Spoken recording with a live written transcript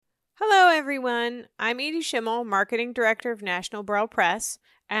everyone. I'm Edie Schimmel, Marketing Director of National Braille Press.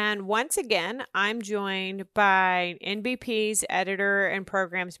 And once again, I'm joined by NBP's Editor and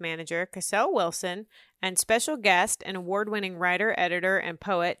Programs Manager, Cassell Wilson, and special guest and award-winning writer, editor, and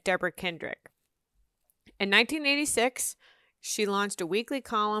poet, Deborah Kendrick. In 1986, she launched a weekly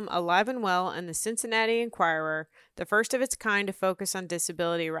column, Alive and Well, in the Cincinnati Enquirer, the first of its kind to focus on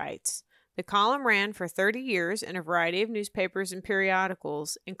disability rights. The column ran for 30 years in a variety of newspapers and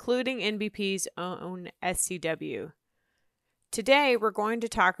periodicals, including NBP's own SCW. Today, we're going to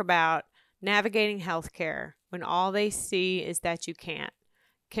talk about navigating healthcare when all they see is that you can't.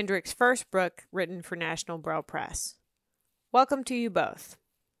 Kendrick's first book written for National Braille Press. Welcome to you both.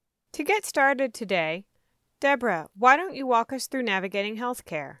 To get started today, Deborah, why don't you walk us through navigating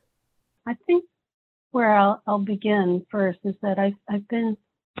healthcare? I think where I'll begin first is that I've been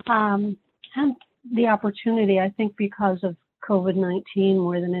had the opportunity, I think because of COVID-19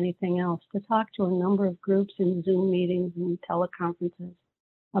 more than anything else, to talk to a number of groups in Zoom meetings and teleconferences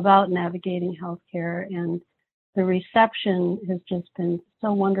about navigating healthcare, and the reception has just been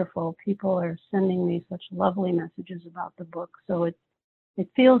so wonderful. People are sending me such lovely messages about the book, so it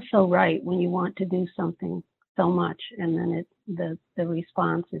feels so right when you want to do something so much, and then the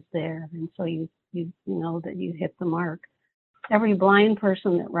response is there, and so you know that you hit the mark. Every blind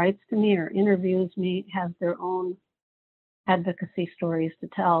person that writes to me or interviews me has their own advocacy stories to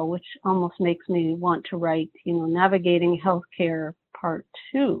tell, which almost makes me want to write, Navigating Healthcare Part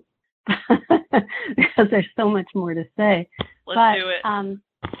 2, because there's so much more to say. Let's do it.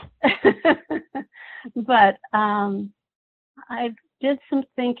 But I did some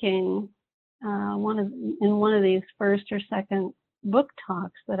thinking in one of these first or second book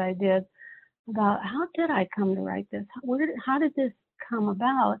talks that I did about how did I come to write this? How did this come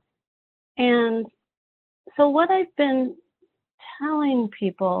about? And so what I've been telling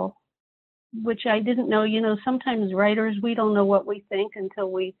people, which I didn't know, sometimes writers, we don't know what we think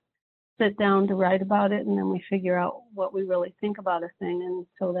until we sit down to write about it, and then we figure out what we really think about a thing. And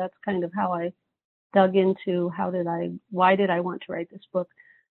so that's kind of how I dug into why did I want to write this book?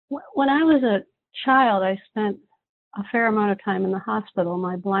 When I was a child, I spent a fair amount of time in the hospital.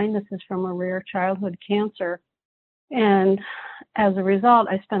 My blindness is from a rare childhood cancer. And as a result,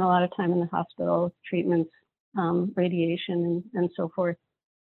 I spent a lot of time in the hospital, treatments, radiation, and so forth.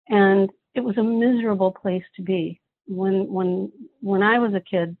 And it was a miserable place to be. When I was a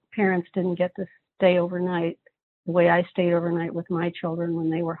kid, parents didn't get to stay overnight the way I stayed overnight with my children when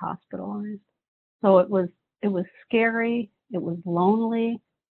they were hospitalized. So it was scary, it was lonely,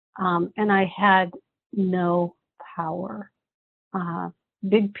 and I had no power.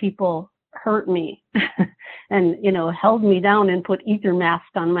 Big people hurt me and, held me down and put ether mask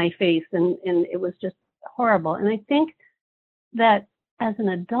on my face, and it was just horrible. And I think that as an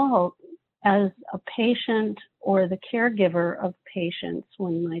adult, as a patient or the caregiver of patients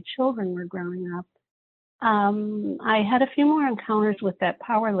when my children were growing up, I had a few more encounters with that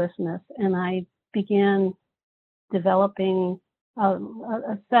powerlessness, and I began developing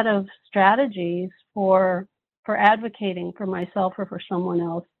a set of strategies for advocating for myself or for someone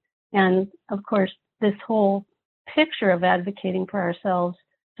else. And of course, this whole picture of advocating for ourselves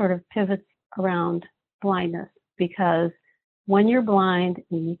sort of pivots around blindness, because when you're blind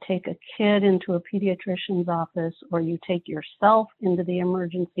and you take a kid into a pediatrician's office or you take yourself into the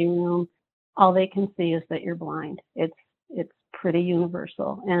emergency room, all they can see is that you're blind. It's pretty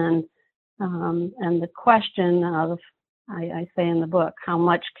universal. And the question of, I say in the book, how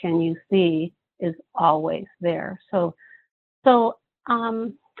much can you see, is always there. So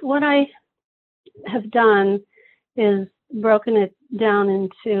what I have done is broken it down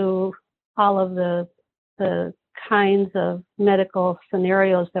into all of the kinds of medical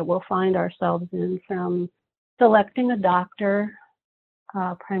scenarios that we'll find ourselves in, from selecting a doctor,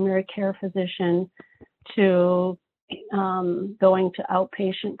 primary care physician, to going to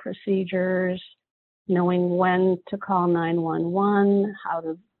outpatient procedures, knowing when to call 911, how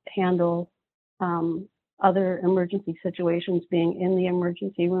to handle other emergency situations, being in the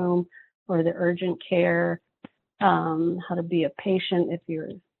emergency room or the urgent care, how to be a patient if you're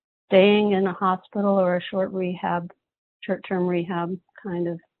staying in a hospital or a short-term rehab kind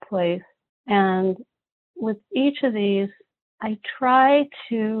of place. And with each of these, I try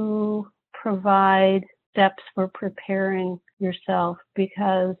to provide steps for preparing yourself,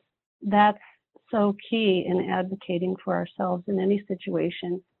 because that's so key in advocating for ourselves in any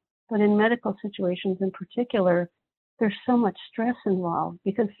situation. But in medical situations in particular, there's so much stress involved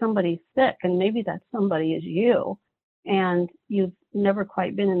because somebody's sick, and maybe that somebody is you, and you've never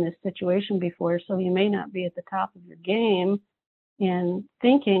quite been in this situation before, so you may not be at the top of your game, in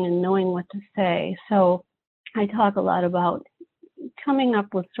thinking and knowing what to say. So I talk a lot about coming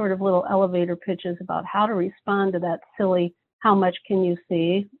up with sort of little elevator pitches about how to respond to that silly, how much can you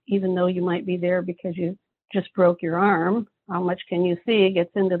see, even though you might be there because you just broke your arm. How much can you see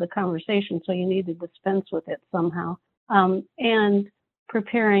gets into the conversation, so you need to dispense with it somehow. And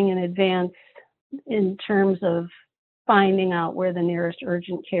preparing in advance in terms of finding out where the nearest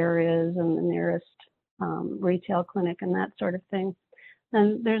urgent care is and the nearest retail clinic and that sort of thing.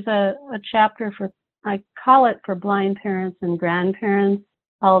 And there's a chapter for, I call it for blind parents and grandparents,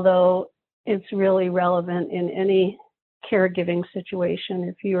 although it's really relevant in any caregiving situation.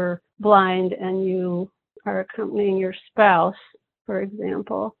 If you're blind and you are accompanying your spouse, for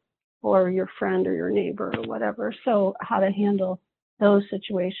example, or your friend or your neighbor or whatever. So how to handle those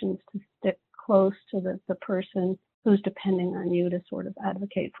situations to stick close to the person who's depending on you to sort of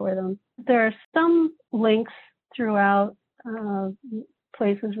advocate for them. There are some links throughout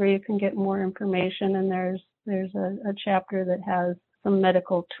places where you can get more information, and there's a chapter that has some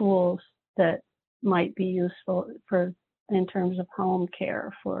medical tools that might be useful for in terms of home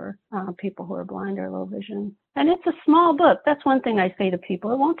care for people who are blind or low vision. And it's a small book. That's one thing I say to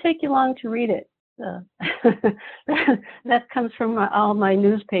people. It won't take you long to read it. That comes from all my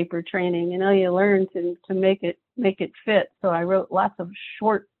newspaper training. You know, you learn to make it fit. So I wrote lots of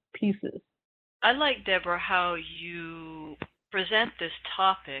short pieces. I like, Deborah, how you present this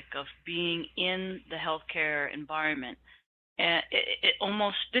topic of being in the healthcare environment. And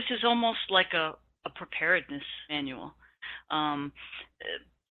this is almost like a preparedness manual.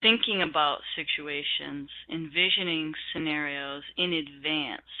 Thinking about situations, envisioning scenarios in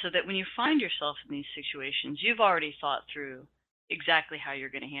advance, so that when you find yourself in these situations, you've already thought through exactly how you're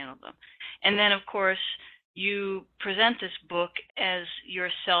going to handle them. And then, of course, you present this book as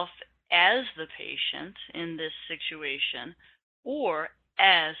yourself as the patient in this situation or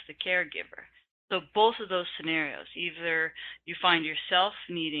as the caregiver. So both of those scenarios, either you find yourself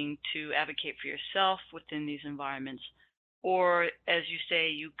needing to advocate for yourself within these environments, or, as you say,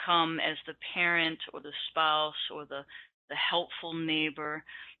 you come as the parent or the spouse or the helpful neighbor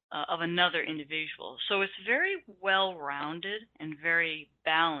of another individual. So it's very well-rounded and very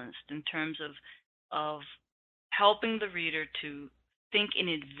balanced in terms of helping the reader to think in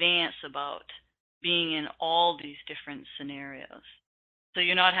advance about being in all these different scenarios. So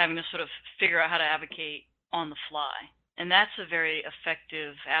you're not having to sort of figure out how to advocate on the fly. And that's a very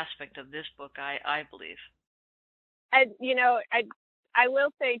effective aspect of this book, I believe. And, you know, I will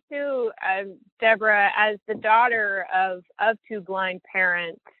say, too, Deborah, as the daughter of two blind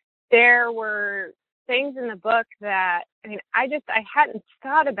parents, there were things in the book that, I mean, I hadn't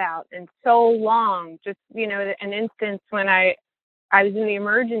thought about in so long. Just, you know, an instance when I was in the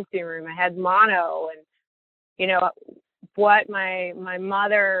emergency room, I had mono, and, you know, what my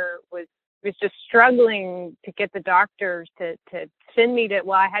mother was just struggling to get the doctors to send me to,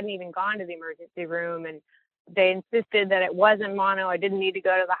 well, I hadn't even gone to the emergency room, and they insisted that it wasn't mono. I didn't need to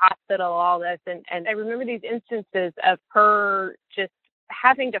go to the hospital, all this. And I remember these instances of her just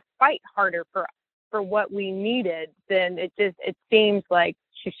having to fight harder for what we needed than it seems like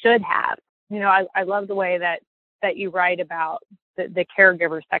she should have. You know, I love the way that you write about the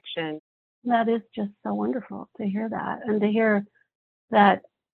caregiver section. That is just so wonderful to hear that. And to hear that,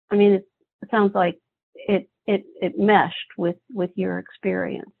 I mean, it sounds like it meshed with your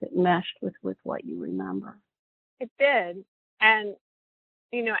experience. It meshed with what you remember. It did. And,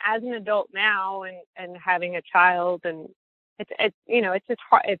 you know, as an adult now and having a child, and it's you know, it's just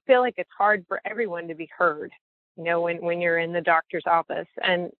hard. I feel like it's hard for everyone to be heard, you know, when you're in the doctor's office.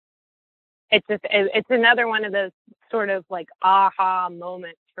 And it's another one of those sort of like aha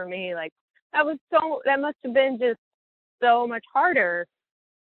moments for me. Like, that must have been just so much harder.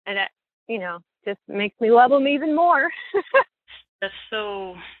 And it, you know, just makes me love them even more. That's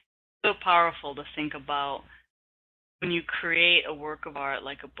so powerful to think about. When you create a work of art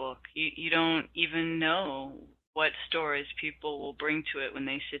like a book, you don't even know what stories people will bring to it when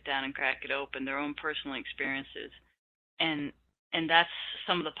they sit down and crack it open, their own personal experiences. And that's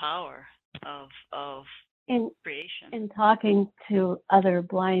some of the power of creation. In talking to other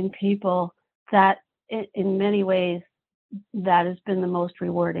blind people, that in many ways, that has been the most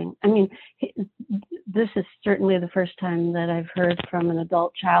rewarding. I mean, this is certainly the first time that I've heard from an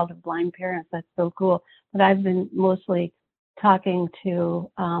adult child of blind parents. That's so cool. But I've been mostly talking to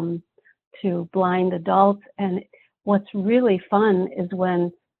blind adults, and what's really fun is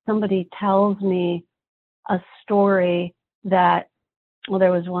when somebody tells me a story that, well,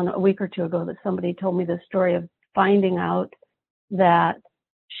 there was one a week or two ago that somebody told me the story of finding out that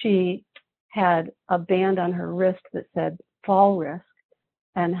she had a band on her wrist that said fall risk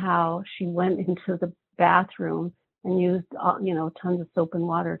and how she went into the bathroom and used, tons of soap and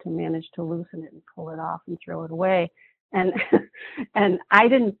water to manage to loosen it and pull it off and throw it away. And and I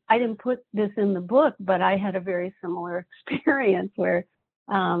didn't put this in the book, but I had a very similar experience where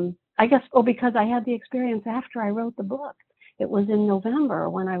I guess because I had the experience after I wrote the book. It was in November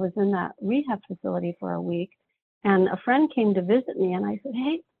when I was in that rehab facility for a week, and a friend came to visit me, and I said,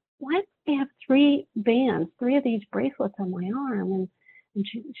 "Hey, why do they have 3 bands, 3 of these bracelets on my arm?" And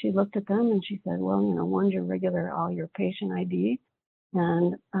she looked at them and she said, "Well, one's your regular, all your patient ID,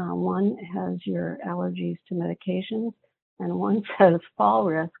 and one has your allergies to medications, and one says fall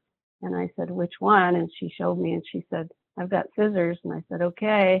risk." And I said, "Which one?" And she showed me, and she said, "I've got scissors." And I said,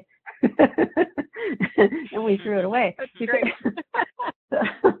 "Okay." And we threw it away. That's great.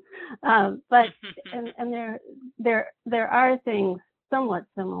 But there are things somewhat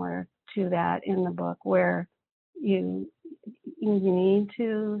similar to that in the book where you need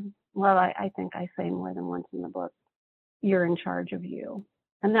to, well, I think I say more than once in the book, you're in charge of you.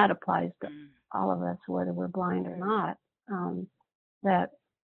 And that applies to all of us, whether we're blind or not. That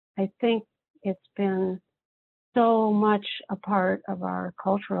I think it's been so much a part of our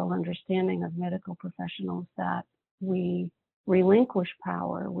cultural understanding of medical professionals that we relinquish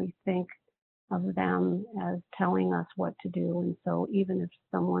power. We think of them as telling us what to do. And so even if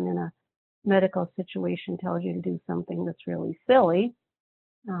someone in a medical situation tells you to do something that's really silly,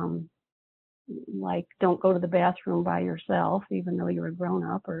 like don't go to the bathroom by yourself, even though you're a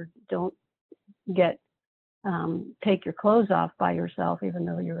grown-up, or don't take your clothes off by yourself, even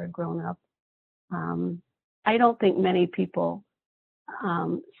though you're a grown-up. I don't think many people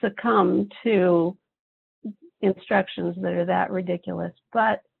succumb to instructions that are that ridiculous,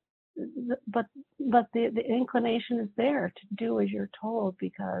 but the inclination is there to do as you're told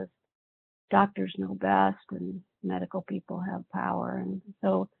because doctors know best and medical people have power. And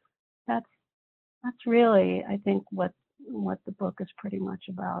so that's really, I think, what the book is pretty much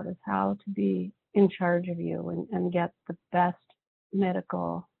about, is how to be in charge of you and get the best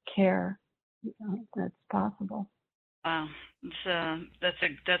medical care that's possible. Wow,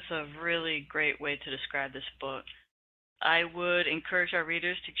 that's a really great way to describe this book. I would encourage our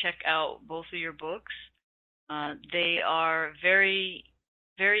readers to check out both of your books. They are very,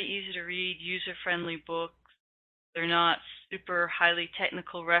 very easy to read, user-friendly books. They're not super highly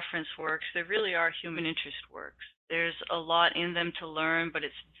technical reference works. They really are human interest works. There's a lot in them to learn, but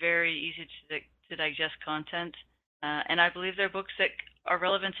it's very easy to digest content. And I believe they're books that are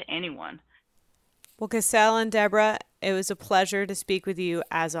relevant to anyone. Well, Cassell and Deborah, it was a pleasure to speak with you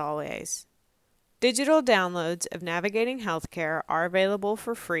as always. Digital downloads of Navigating Healthcare are available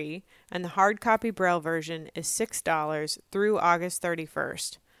for free, and the hard copy Braille version is $6 through August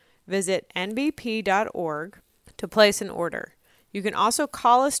 31st. Visit nbp.org to place an order. You can also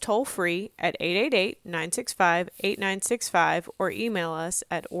call us toll-free at 888-965-8965 or email us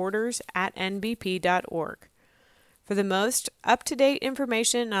at orders@nbp.org. For the most up-to-date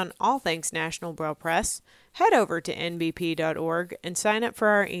information on all things National Braille Press, head over to nbp.org and sign up for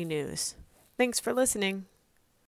our e-news. Thanks for listening.